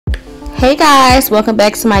Hey guys, welcome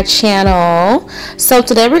back to my channel. So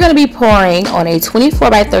today we're going to be pouring on a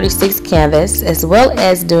 24 by 36 canvas, as well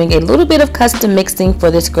as doing a little bit of custom mixing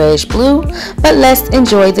for this grayish blue, but let's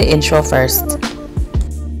enjoy the intro first.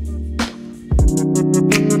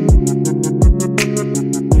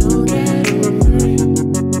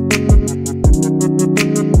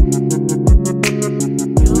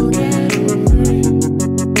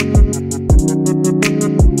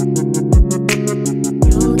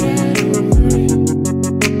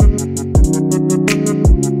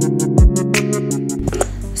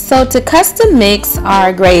 So to custom mix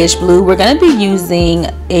our grayish blue, we're going to be using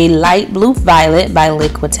a light blue violet by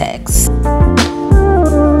Liquitex.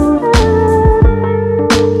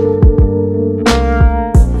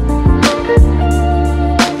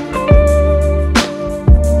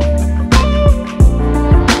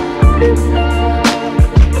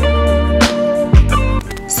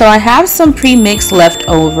 So I have some pre-mixed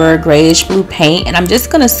leftover grayish blue paint, and I'm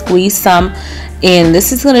just going to squeeze some in.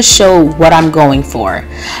 This is going to show what I'm going for.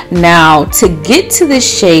 Now to get to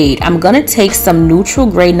this shade, I'm going to take some neutral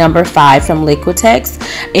gray number 5 from Liquitex,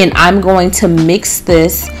 and I'm going to mix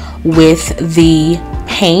this with the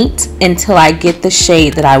paint until I get the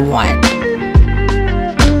shade that I want.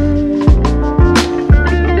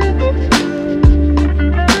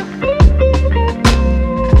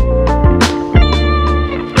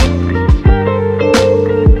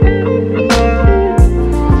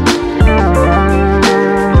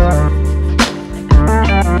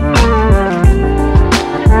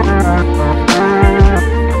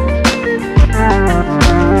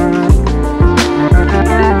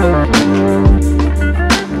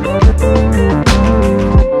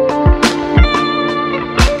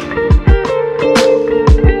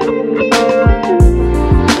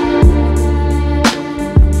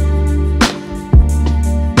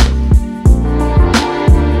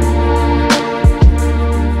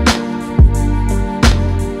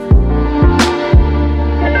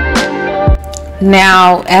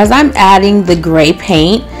 Now, as I'm adding the gray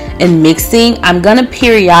paint and mixing, I'm going to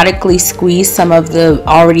periodically squeeze some of the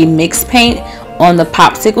already mixed paint on the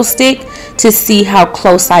popsicle stick to see how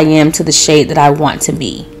close I am to the shade that I want to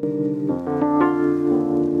be.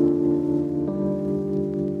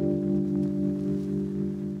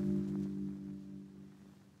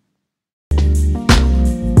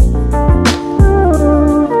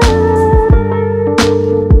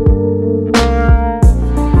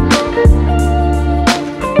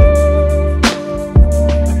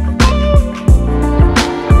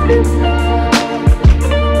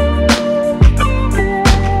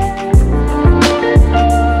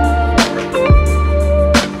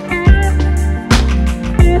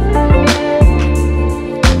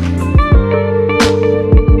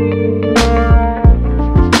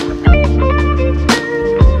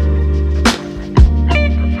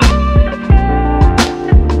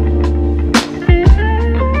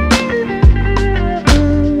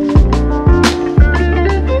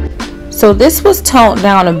 So this was toned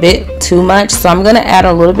down a bit too much, so I'm going to add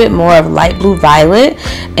a little bit more of light blue violet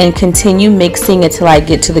and continue mixing until I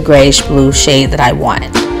get to the grayish blue shade that I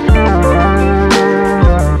want.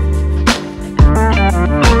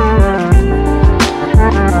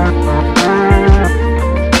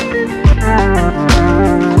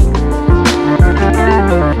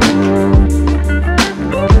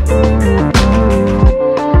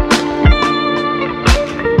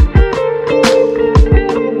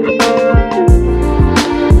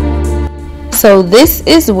 So this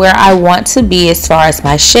is where I want to be as far as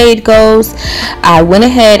my shade goes. I went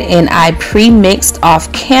ahead and I pre-mixed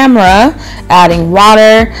off camera, adding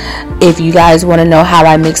water. If you guys want to know how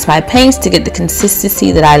I mix my paints to get the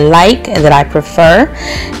consistency that I like and that I prefer,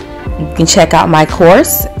 you can check out my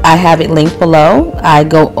course. I have it linked below. I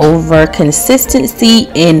go over consistency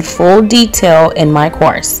in full detail in my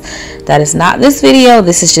course. That is not this video.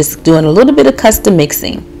 This is just doing a little bit of custom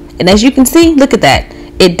mixing. And as you can see, look at that.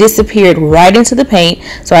 It disappeared right into the paint,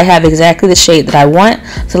 so I have exactly the shade that I want.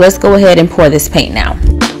 So let's go ahead and pour this paint now.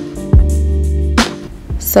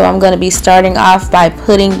 So I'm going to be starting off by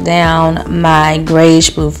putting down my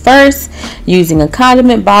grayish blue first using a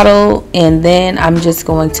condiment bottle, and then I'm just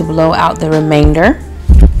going to blow out the remainder.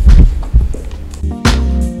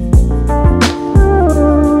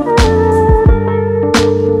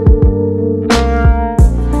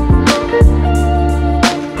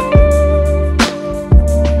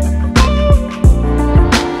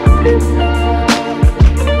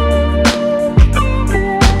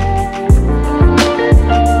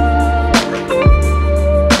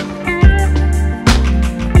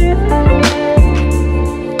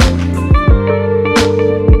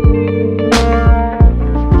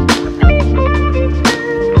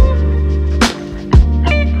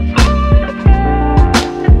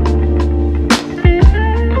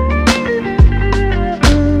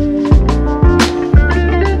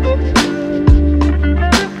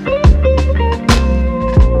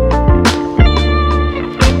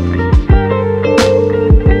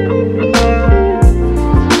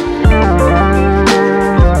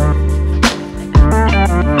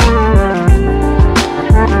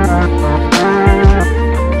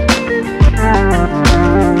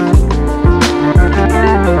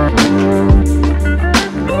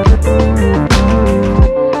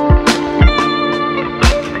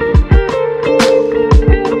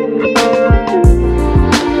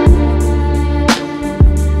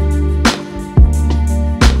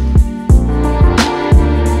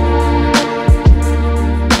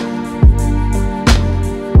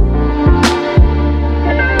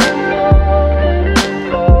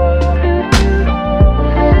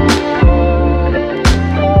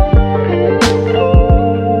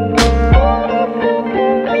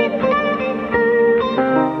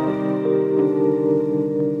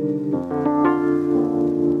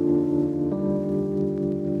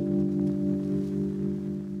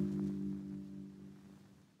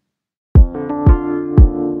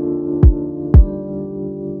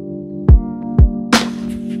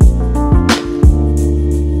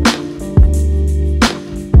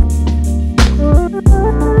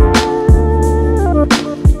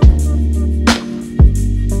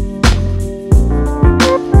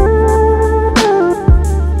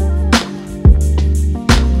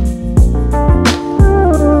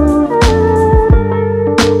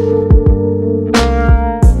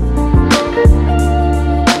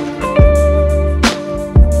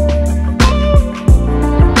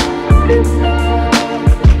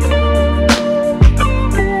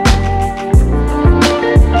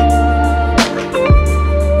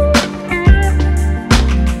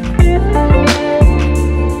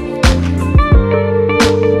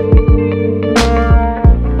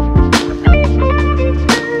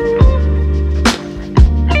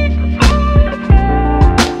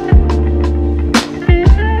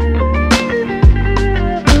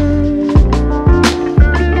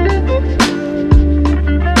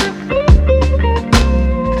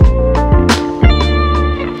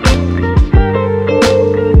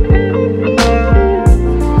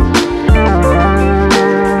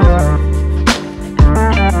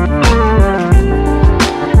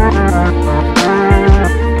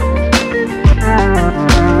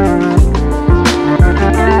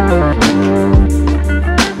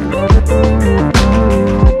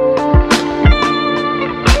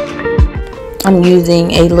 I'm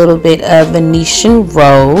using a little bit of Venetian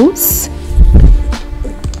rose.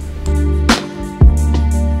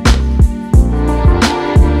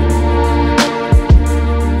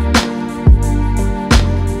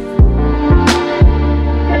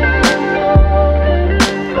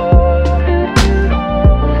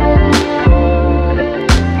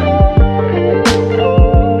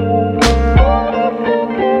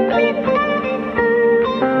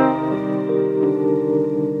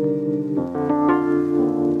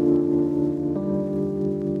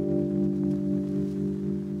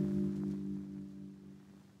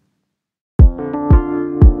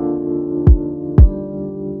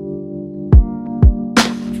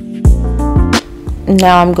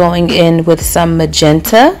 Now I'm going in with some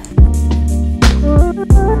magenta.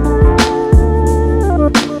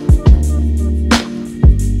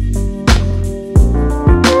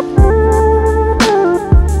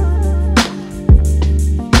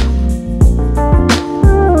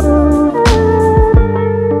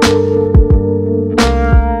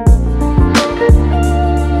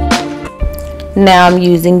 Now I'm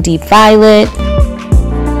using deep violet.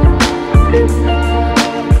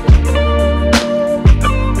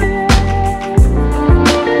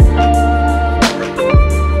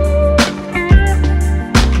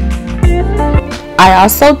 I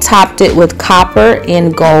also topped it with copper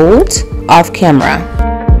and gold off camera.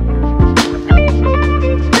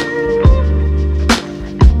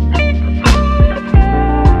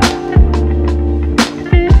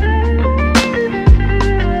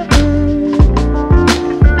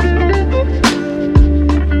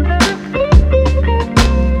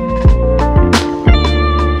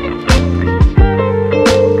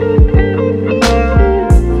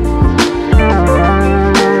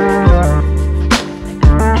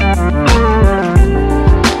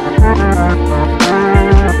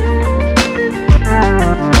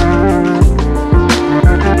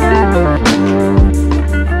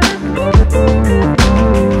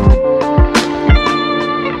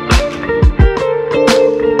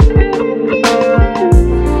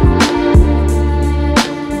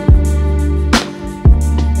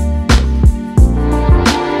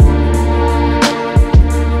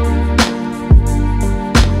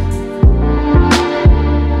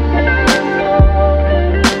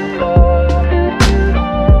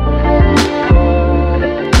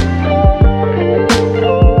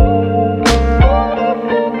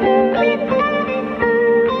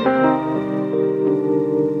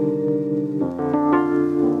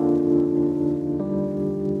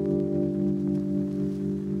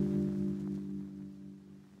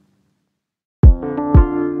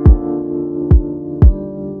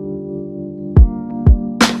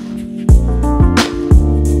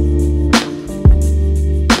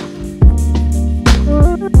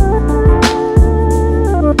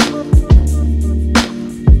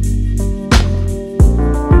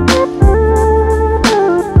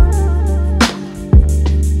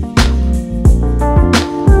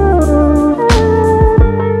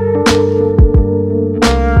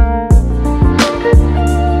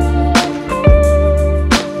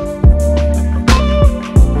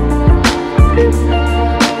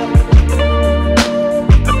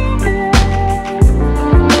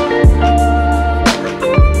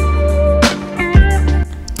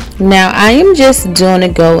 Now I am just going to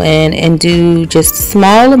go in and do just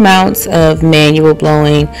small amounts of manual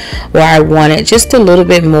blowing where I wanted just a little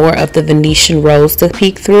bit more of the Venetian rose to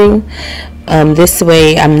peek through. This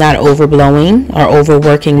way I'm not overblowing or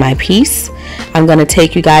overworking my piece. I'm going to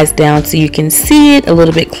take you guys down so you can see it a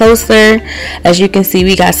little bit closer. As you can see,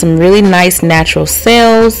 we got some really nice natural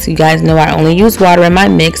sails. You guys know I only use water in my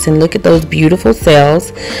mix, and look at those beautiful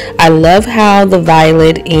sails. I love how the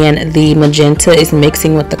violet and the magenta is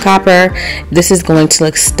mixing with the copper. This is going to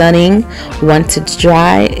look stunning once it's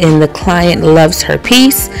dry and the client loves her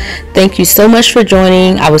piece. Thank you so much for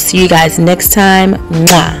joining. I will see you guys next time.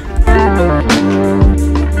 Mwah.